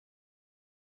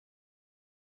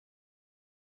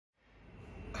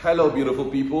Hello beautiful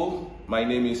people, my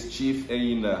name is Chief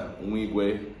Enyinna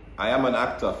Nwigwe. I am an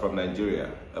actor from Nigeria,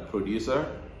 a producer,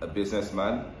 a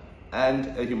businessman,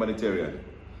 and a humanitarian.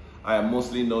 I am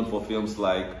mostly known for films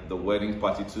like The Wedding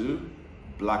Party 2,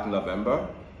 Black November,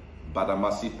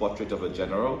 Badamasi Portrait of a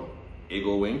General,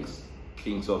 Eagle Wings,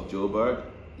 Kings of Joburg,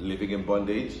 Living in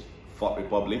Bondage, Fourth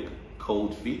Republic,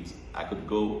 Cold Feet. I could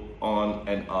go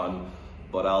on,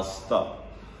 but I'll stop.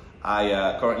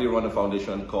 I currently run a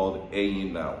foundation called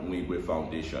Enyinna Nwigwe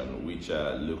Foundation, which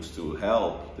looks to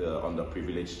help the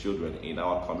underprivileged children in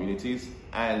our communities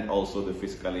and also the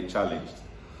physically challenged.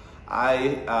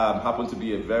 I happen to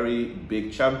be a very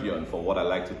big champion for what I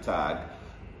like to tag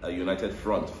a united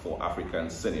front for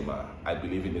African cinema. I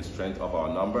believe in the strength of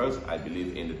our numbers, I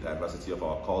believe in the diversity of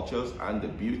our cultures and the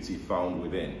beauty found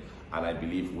within, and I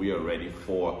believe we are ready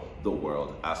for the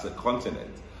world as a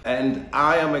continent. And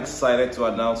I am excited to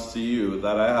announce to you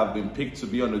that I have been picked to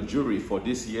be on the jury for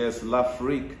this year's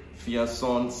L'Afrique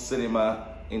Fiançon Cinéma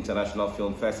International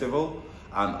Film Festival,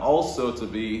 and also to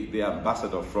be the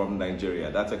ambassador from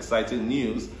Nigeria. That's exciting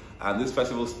news, and this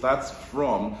festival starts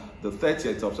from the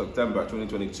 30th of September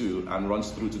 2022 and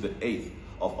runs through to the 8th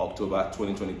of October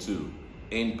 2022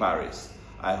 in Paris.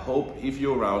 I hope if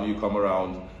you're around, you come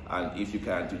around, and if you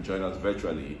can, to join us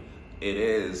virtually. It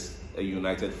is a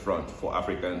united front for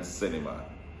African cinema.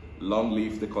 Long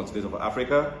live the continent of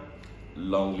Africa,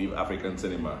 long live African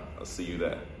cinema. I'll see you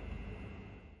there.